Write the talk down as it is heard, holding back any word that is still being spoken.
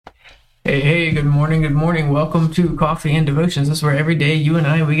Hey, good morning, good morning. Welcome to Coffee and Devotions. This is where every day you and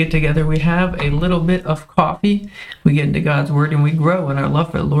I, we get together, we have a little bit of coffee, we get into God's Word, and we grow in our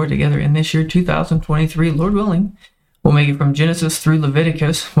love for the Lord together. In this year, 2023, Lord willing, we'll make it from Genesis through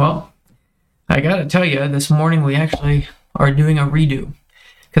Leviticus. Well, I gotta tell you, this morning we actually are doing a redo,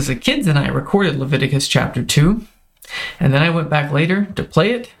 because the kids and I recorded Leviticus chapter 2, and then I went back later to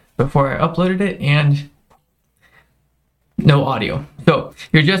play it before I uploaded it, and no audio. So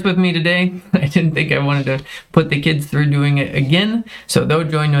you're just with me today. I didn't think I wanted to put the kids through doing it again, so they'll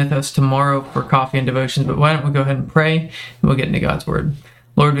join with us tomorrow for Coffee and Devotions. But why don't we go ahead and pray, and we'll get into God's Word.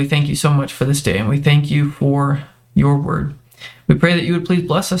 Lord, we thank you so much for this day, and we thank you for your Word. We pray that you would please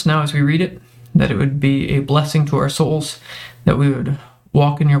bless us now as we read it, that it would be a blessing to our souls, that we would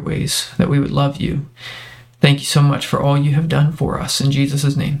walk in your ways, that we would love you. Thank you so much for all you have done for us. In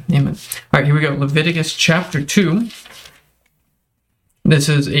Jesus' name, amen. All right, here we go. Leviticus chapter 2. This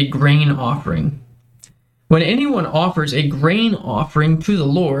is a grain offering. When anyone offers a grain offering to the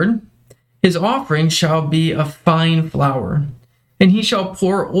Lord, his offering shall be of fine flour, and he shall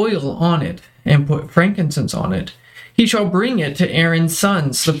pour oil on it and put frankincense on it. He shall bring it to Aaron's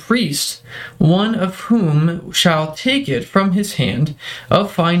sons, the priests, one of whom shall take it from his hand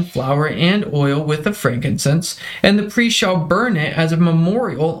of fine flour and oil with the frankincense, and the priest shall burn it as a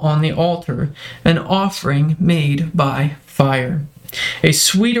memorial on the altar, an offering made by fire, a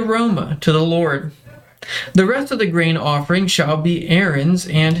sweet aroma to the Lord. The rest of the grain offering shall be Aaron's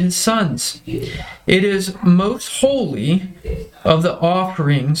and his sons. It is most holy of the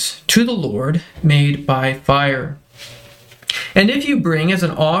offerings to the Lord made by fire. And if you bring as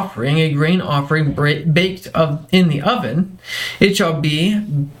an offering a grain offering baked in the oven, it shall be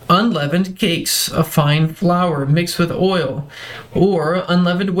unleavened cakes of fine flour mixed with oil, or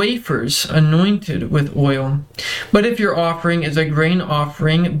unleavened wafers anointed with oil. But if your offering is a grain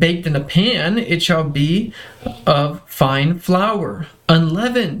offering baked in a pan, it shall be of fine flour,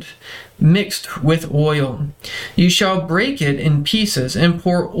 unleavened, mixed with oil. You shall break it in pieces and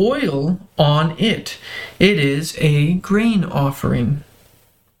pour oil on it. It is a grain offering.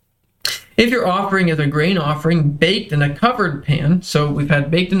 If your offering is a grain offering baked in a covered pan, so we've had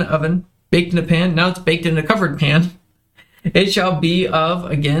baked in the oven, baked in a pan, now it's baked in a covered pan, it shall be of,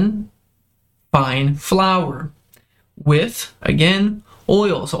 again, fine flour with, again,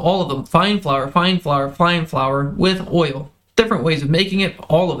 oil. So all of them, fine flour, with oil. Different ways of making it,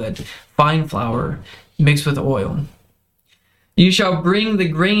 all of it, fine flour mixed with oil. You shall bring the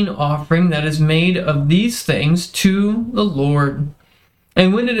grain offering that is made of these things to the Lord.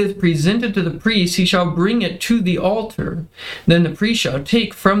 And when it is presented to the priest, he shall bring it to the altar. Then the priest shall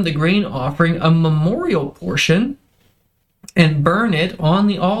take from the grain offering a memorial portion and burn it on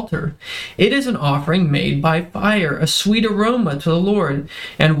the altar. It is an offering made by fire, a sweet aroma to the Lord.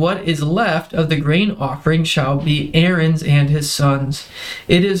 And what is left of the grain offering shall be Aaron's and his sons.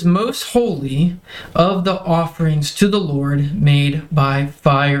 It is most holy of the offerings to the Lord made by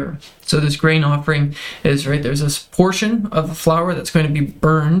fire. So this grain offering is, right, there's this portion of the flour that's going to be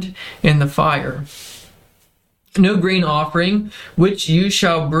burned in the fire. No grain offering which you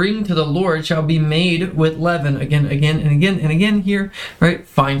shall bring to the Lord shall be made with leaven. Again here, right?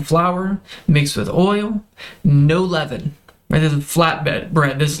 Fine flour mixed with oil, no leaven. Right? This is flatbread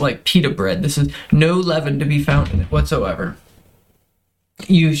bread. This is like pita bread. This is no leaven to be found in it whatsoever.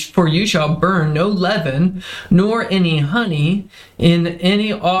 For you shall burn no leaven, nor any honey in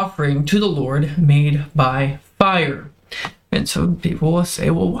any offering to the Lord made by fire. And so people will say,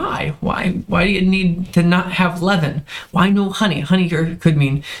 well, why? Why do you need to not have leaven? Why no honey? Honey here could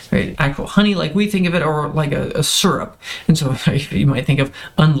mean, right, actual honey like we think of it, or like a syrup. And so you might think of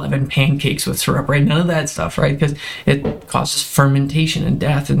unleavened pancakes with syrup, right? None of that stuff, right? Because it causes fermentation and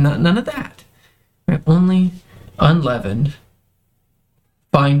death, and none of that. Right? Only unleavened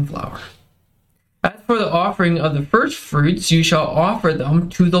fine flour. As for the offering of the first fruits, you shall offer them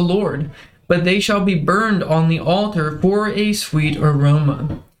to the Lord, but they shall be burned on the altar for a sweet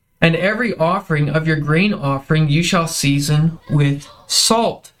aroma. And every offering of your grain offering you shall season with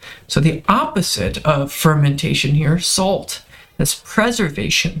salt. So the opposite of fermentation here, salt, that's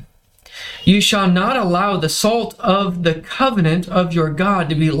preservation. You shall not allow the salt of the covenant of your God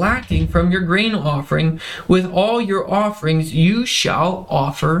to be lacking from your grain offering. With all your offerings you shall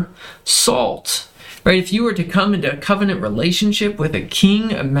offer salt. Right, if you were to come into a covenant relationship with a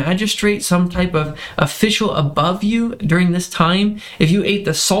king, a magistrate, some type of official above you during this time, if you ate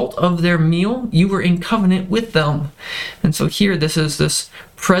the salt of their meal, you were in covenant with them. And so here, this is this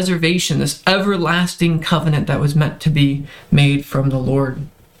preservation, this everlasting covenant that was meant to be made from the Lord.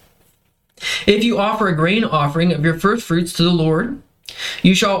 If you offer a grain offering of your first fruits to the Lord,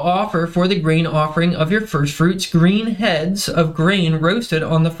 You shall offer for the grain offering of your firstfruits green heads of grain roasted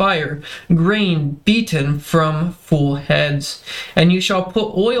on the fire, grain beaten from full heads. And you shall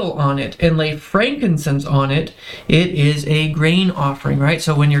put oil on it and lay frankincense on it. It is a grain offering, right?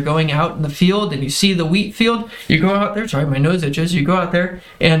 So when you're going out in the field and you see the wheat field, you go out there, sorry, my nose itches, you go out there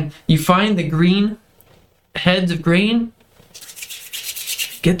and you find the green heads of grain,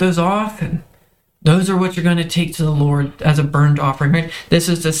 get those off, and those are what you're going to take to the Lord as a burnt offering, right? This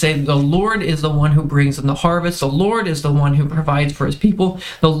is to say the Lord is the one who brings in the harvest. The Lord is the one who provides for his people.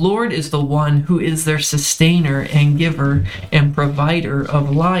 The Lord is the one who is their sustainer and giver and provider of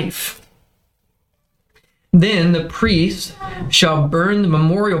life. Then the priest shall burn the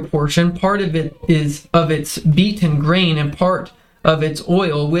memorial portion. Part of it is of its beaten grain and part of its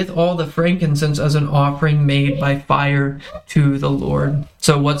oil with all the frankincense as an offering made by fire to the Lord.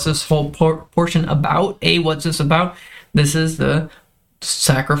 So what's this whole portion about? What's this about? This is the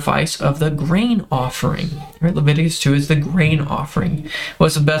sacrifice of the grain offering. Right? Leviticus 2 is the grain offering.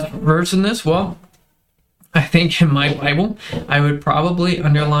 What's the best verse in this? Well, I think in my Bible, I would probably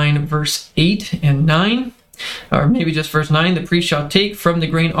underline verse 8 and 9. Or maybe just verse 9, the priest shall take from the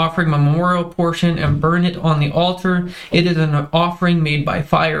grain offering a memorial portion and burn it on the altar. It is an offering made by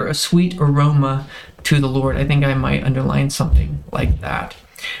fire, a sweet aroma to the Lord. I think I might underline something like that.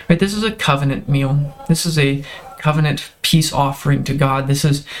 Right, this is a covenant meal. This is a covenant peace offering to God.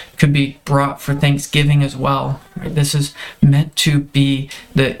 Could be brought for Thanksgiving as well. Right? This is meant to be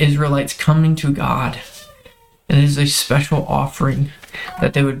the Israelites coming to God. And it is a special offering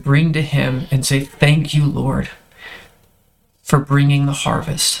that they would bring to him and say, thank you, Lord, for bringing the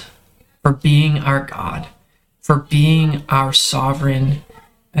harvest, for being our God, for being our sovereign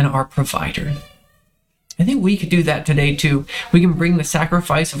and our provider. I think we could do that today too. We can bring the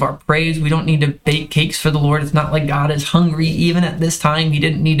sacrifice of our praise. We don't need to bake cakes for the Lord. It's not like God is hungry even at this time. He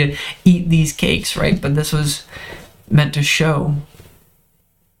didn't need to eat these cakes, right? But this was meant to show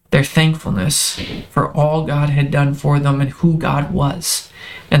their thankfulness for all God had done for them and who God was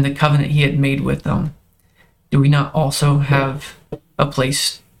and the covenant he had made with them. Do we not also have a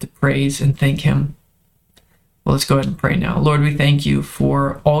place to praise and thank him? Well, let's go ahead and pray now. Lord, we thank you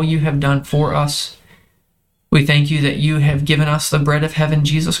for all you have done for us. We thank you that you have given us the bread of heaven,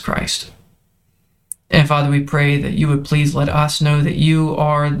 Jesus Christ. And Father, we pray that you would please let us know that you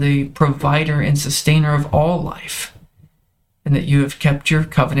are the provider and sustainer of all life, and that you have kept your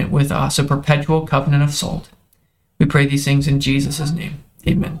covenant with us, a perpetual covenant of salt. We pray these things in Jesus' name.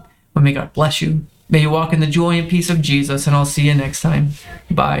 Amen. Well, may God bless you. May you walk in the joy and peace of Jesus, and I'll see you next time.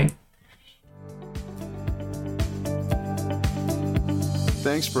 Bye.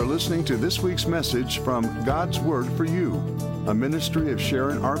 Thanks for listening to this week's message from God's Word for You, a ministry of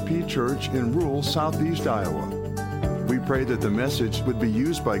Sharon RP Church in rural southeast Iowa. We pray that the message would be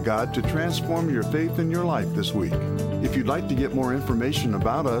used by God to transform your faith and your life this week. If you'd like to get more information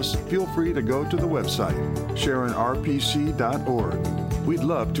about us, feel free to go to the website, SharonRPC.org. We'd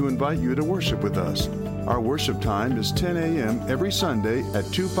love to invite you to worship with us. Our worship time is 10 a.m. every Sunday at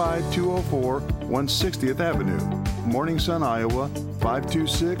 25204 160th Avenue, Morning Sun, Iowa,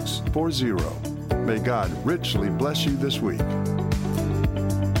 52640. May God richly bless you this week.